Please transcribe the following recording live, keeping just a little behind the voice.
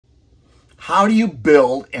How do you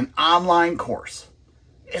build an online course,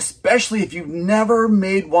 especially if you've never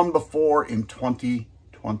made one before in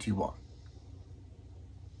 2021?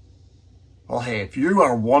 Well, hey, if you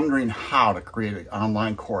are wondering how to create an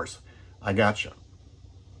online course, I got you.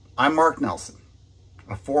 I'm Mark Nelson,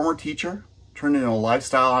 a former teacher turned into a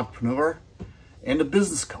lifestyle entrepreneur and a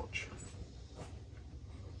business coach.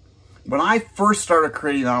 When I first started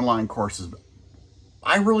creating online courses,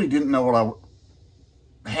 I really didn't know what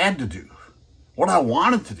I had to do, what I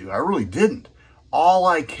wanted to do. I really didn't. All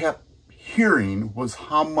I kept hearing was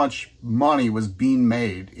how much money was being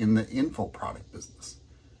made in the info product business.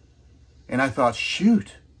 And I thought,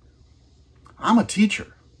 shoot, I'm a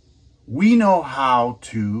teacher. We know how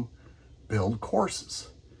to build courses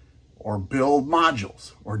or build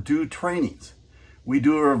modules or do trainings. We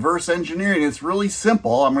do a reverse engineering. It's really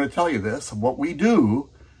simple. I'm going to tell you this. What we do,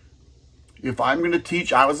 if I'm going to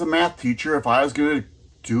teach, I was a math teacher. If I was going to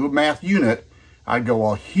do a math unit, I'd go,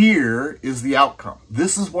 well, here is the outcome.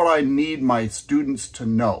 This is what I need my students to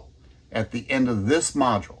know at the end of this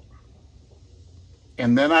module.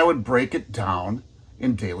 And then I would break it down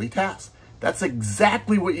in daily tasks. That's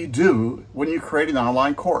exactly what you do when you create an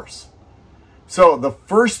online course. So the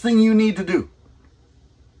first thing you need to do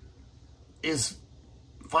is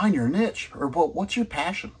find your niche, or what's your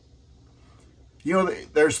passion? You know,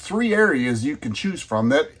 there's 3 areas you can choose from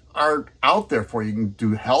that are out there for you. You can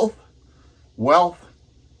do health, wealth,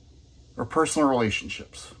 or personal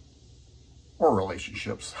relationships. Or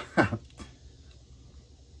relationships.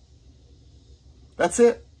 That's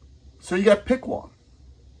it. So you got to pick one.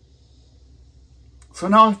 So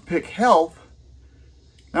now if you pick health,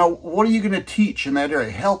 now what are you going to teach in that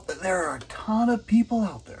area? Health, there are a ton of people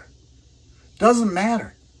out there. Doesn't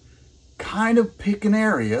matter. Kind of pick an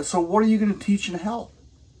area. So what are you going to teach in health?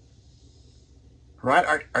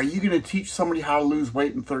 Right? Are you going to teach somebody how to lose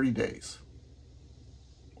weight in 30 days?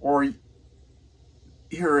 Or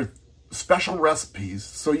here are special recipes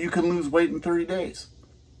so you can lose weight in 30 days.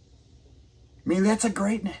 I mean, that's a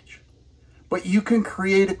great niche. But you can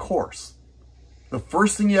create a course. The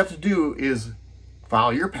first thing you have to do is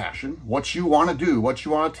follow your passion, what you want to do, what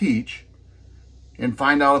you want to teach, and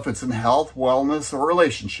find out if it's in health, wellness, or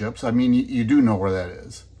relationships. I mean, you do know where that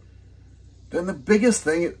is. Then the biggest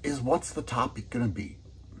thing is, what's the topic going to be?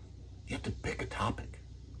 You have to pick a topic.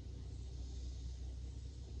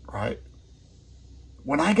 Right?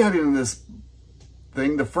 When I got into this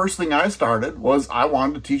thing, the first thing I started was I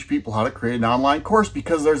wanted to teach people how to create an online course,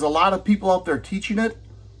 because there's a lot of people out there teaching it,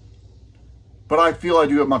 but I feel I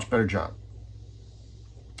do a much better job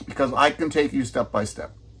because I can take you step by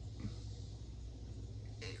step.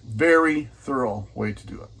 Very thorough way to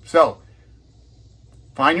do it. So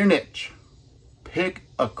find your niche, pick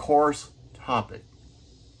a course topic.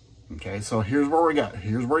 Okay, so here's where we got.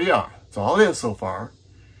 Here's where you are. That's all it is so far.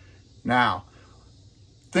 Now,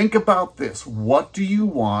 think about this. What do you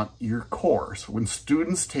want your course, when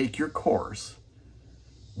students take your course,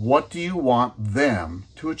 what do you want them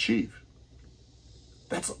to achieve?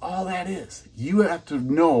 That's all that is. You have to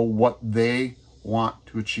know what they want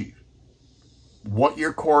to achieve. What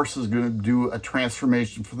your course is going to do a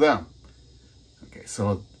transformation for them. Okay,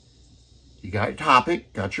 so you got your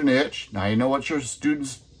topic, got your niche. Now you know what your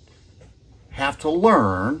students have to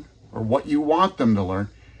learn, or what you want them to learn.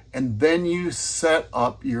 And then you set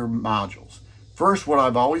up your modules. First, what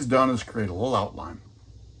I've always done is create a little outline.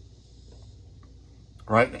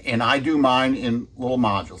 Right? And I do mine in little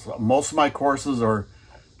modules. Most of my courses are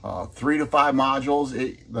 3 to 5 modules.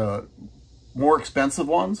 The more expensive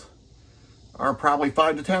ones are probably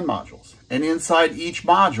 5 to 10 modules. And inside each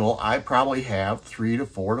module, I probably have 3 to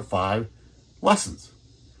 4 to 5 lessons.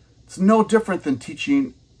 It's no different than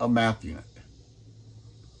teaching a math unit.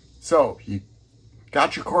 So you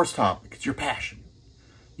got your course topic, it's your passion.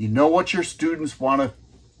 You know what your students want to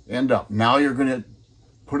end up. Now you're going to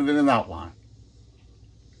put it in an outline.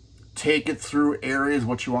 Take it through areas,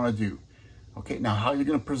 what you want to do. Okay, now how are you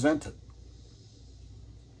going to present it?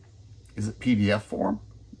 Is it PDF form?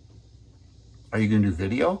 Are you going to do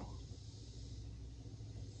video?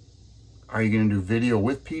 Are you going to do video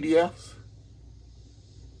with PDFs?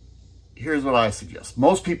 Here's what I suggest.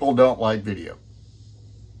 Most people don't like video.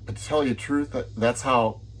 But to tell you the truth, that's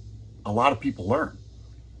how a lot of people learn,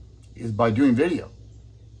 is by doing video.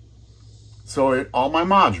 So in all my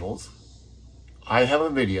modules, I have a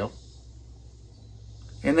video.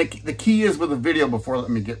 And the key is with a video, before let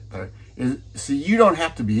me get there, is, see, you don't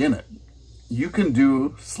have to be in it. You can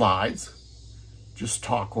do slides, just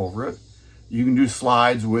talk over it. You can do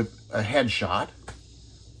slides with a headshot,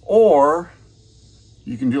 or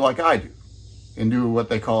you can do like I do and do what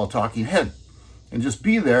they call a talking head. and just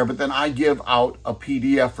be there, but then I give out a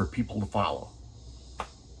PDF for people to follow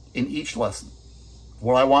in each lesson,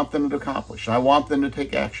 what I want them to accomplish. I want them to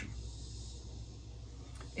take action.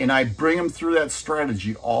 And I bring them through that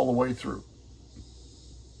strategy all the way through.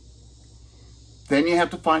 Then you have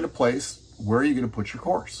to find a place where you're going to put your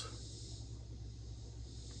course.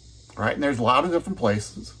 Right? And there's a lot of different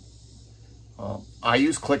places. I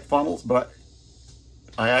use ClickFunnels, but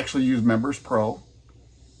I actually use Members Pro.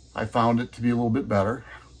 I found it to be a little bit better.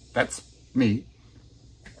 That's me.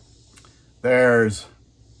 There's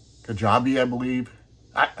Kajabi, I believe.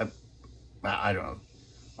 I don't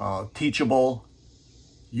know. Teachable,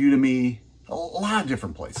 Udemy, a lot of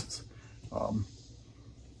different places.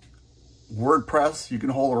 WordPress, you can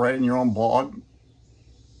hold it right in your own blog.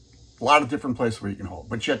 A lot of different places where you can hold,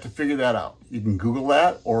 but you have to figure that out. You can Google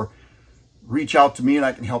that or reach out to me and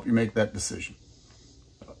I can help you make that decision.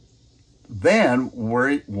 Then,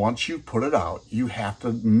 once you put it out, you have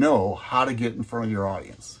to know how to get in front of your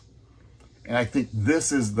audience. And I think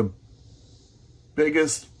this is the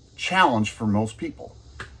biggest challenge for most people.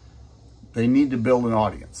 They need to build an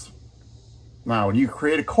audience. Now, when you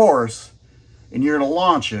create a course and you're going to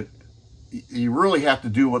launch it, you really have to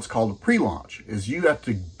do what's called a pre-launch, is you have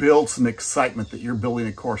to build some excitement that you're building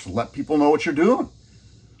a course and let people know what you're doing.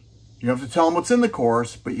 You don't have to tell them what's in the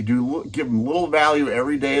course, but you do give them little value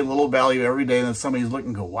every day, and then somebody's looking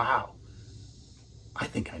and go, wow, I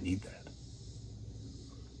think I need that.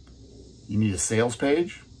 You need a sales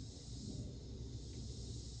page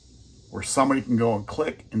where somebody can go and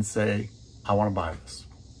click and say, I want to buy this.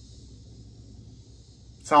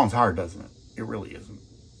 Sounds hard, doesn't it? It really isn't.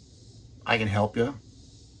 I can help you.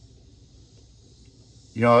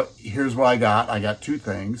 You know, here's what I got. I got two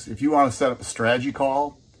things. If you want to set up a strategy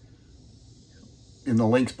call, in the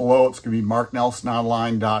links below, it's going to be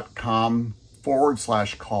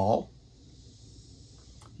marknelsononline.com/call.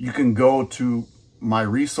 You can go to my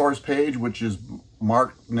resource page, which is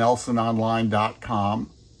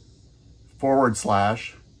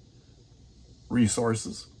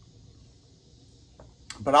marknelsononline.com/resources.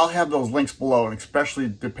 But I'll have those links below, and especially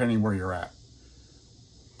depending where you're at.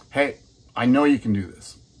 Hey, I know you can do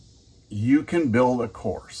this. You can build a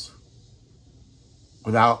course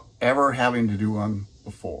without ever having to do one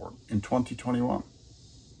before in 2021.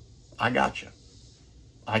 I got you.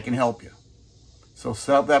 I can help you. So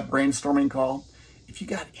set up that brainstorming call. If you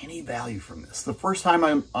got any value from this, the first time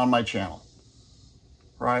I'm on my channel,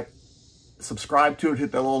 right? Subscribe to it,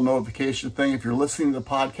 hit that little notification thing. If you're listening to the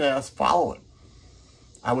podcast, follow it.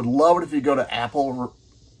 I would love it if you go to Apple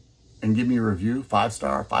and give me a review,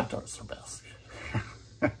 5-star. 5 stars are best.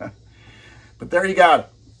 But there you got it.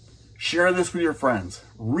 Share this with your friends.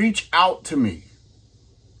 Reach out to me.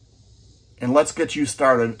 And let's get you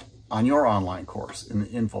started on your online course in the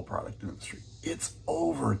info product industry. It's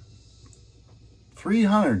over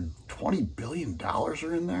 $320 billion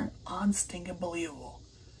are in there. Unstinking believable.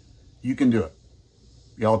 You can do it.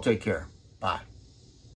 Y'all take care. Bye.